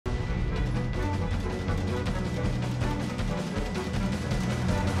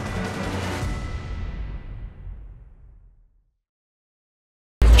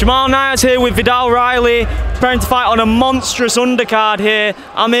Jamal Niaz here with Viddal Riley, preparing to fight on a monstrous undercard here.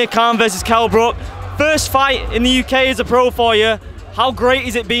 Amir Khan versus Kell Brook. First fight in the UK as a pro for you. How great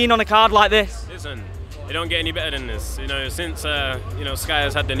is it being on a card like this? Listen, it don't get any better than this. You know, since Sky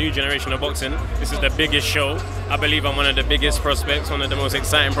has had the new generation of boxing, this is the biggest show. I believe I'm one of the biggest prospects, one of the most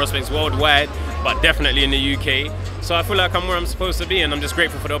exciting prospects worldwide, but definitely in the UK. So I feel like I'm where I'm supposed to be, and I'm just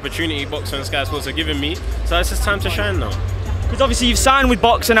grateful for the opportunity Boxer and Sky Sports are giving me. So it's just time to shine now. Because obviously you've signed with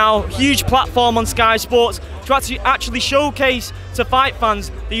Boxer now, huge platform on Sky Sports to actually showcase to fight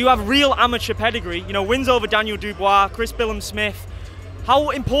fans that you have real amateur pedigree. You know, wins over Daniel Dubois, Chris Billum-Smith.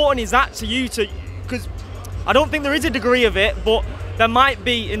 How important is that to you? Because I don't think there is a degree of it, but there might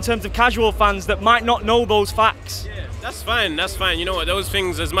be in terms of casual fans that might not know those facts. Yeah, that's fine, that's fine. You know what, those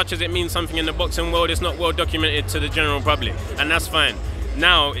things, as much as it means something in the boxing world, it's not well documented to the general public, and that's fine.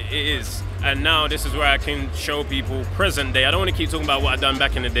 Now it is. And now this is where I can show people present day. I don't want to keep talking about what I've done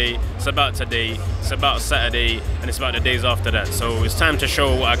back in the day. It's about today, it's about Saturday, and it's about the days after that. So it's time to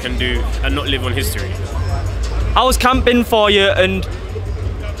show what I can do and not live on history. How was camp been for you? And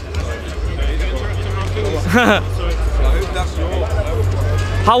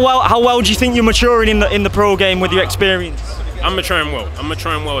how well do you think you're maturing in the pro game with your experience? I'm maturing well. I'm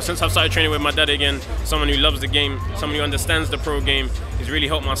maturing well. Since I've started training with my dad again, someone who loves the game, someone who understands the pro game, he's really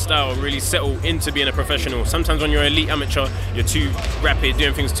helped my style really settle into being a professional. Sometimes when you're an elite amateur, you're too rapid,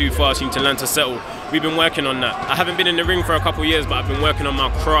 doing things too fast, you need to learn to settle. We've been working on that. I haven't been in the ring for a couple of years, but I've been working on my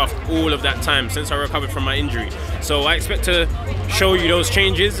craft all of that time since I recovered from my injury. So I expect to show you those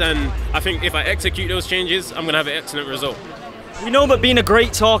changes, and I think if I execute those changes, I'm going to have an excellent result. We know that being a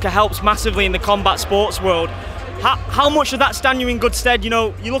great talker helps massively in the combat sports world. How much does that stand you in good stead? You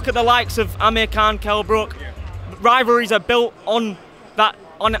know, you look at the likes of Amir Khan, Kell Brook, rivalries are built on that,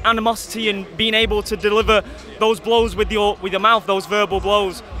 on animosity and being able to deliver those blows with your mouth, those verbal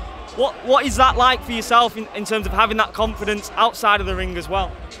blows. What is that like for yourself in terms of having that confidence outside of the ring as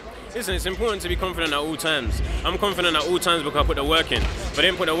well? Listen, it's important to be confident at all times. I'm confident at all times because I put the work in. If I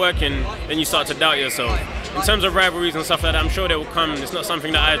didn't put the work in, then you start to doubt yourself. In terms of rivalries and stuff like that, I'm sure they will come. It's not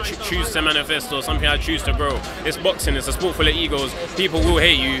something that I choose to manifest or something I choose to grow. It's boxing, it's a sport full of egos. People will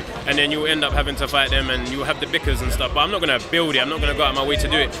hate you, and then you'll end up having to fight them, and you'll have the bickers and stuff. But I'm not going to build it. I'm not going to go out of my way to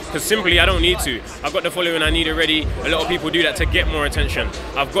do it, because simply I don't need to. I've got the following I need already. A lot of people do that to get more attention.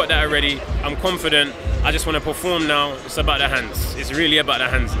 I've got that already. I'm confident. I just want to perform now. It's about the hands. It's really about the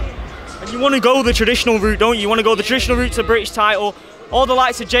hands. And you want to go the traditional route, don't you? You want to go the traditional route to British title. All the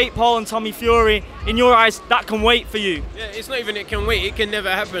likes of Jake Paul and Tommy Fury, in your eyes, that can wait for you. Yeah, it's not even it can wait, it can never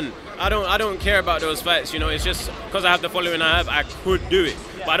happen. I don't care about those fights, you know, it's just because I have the following I have, I could do it,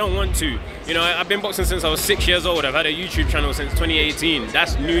 but I don't want to. You know, I've been boxing since I was 6 years old. I've had a YouTube channel since 2018.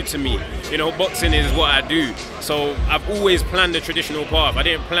 That's new to me. You know, boxing is what I do. So I've always planned the traditional path. I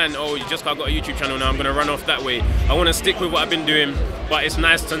didn't plan, oh, you just got a YouTube channel now, I'm going to run off that way. I want to stick with what I've been doing, but it's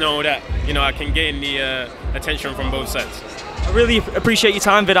nice to know that, you know, I can gain the attention from both sides. I really appreciate your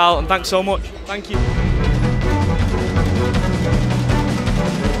time, Viddal, and thanks so much. Thank you.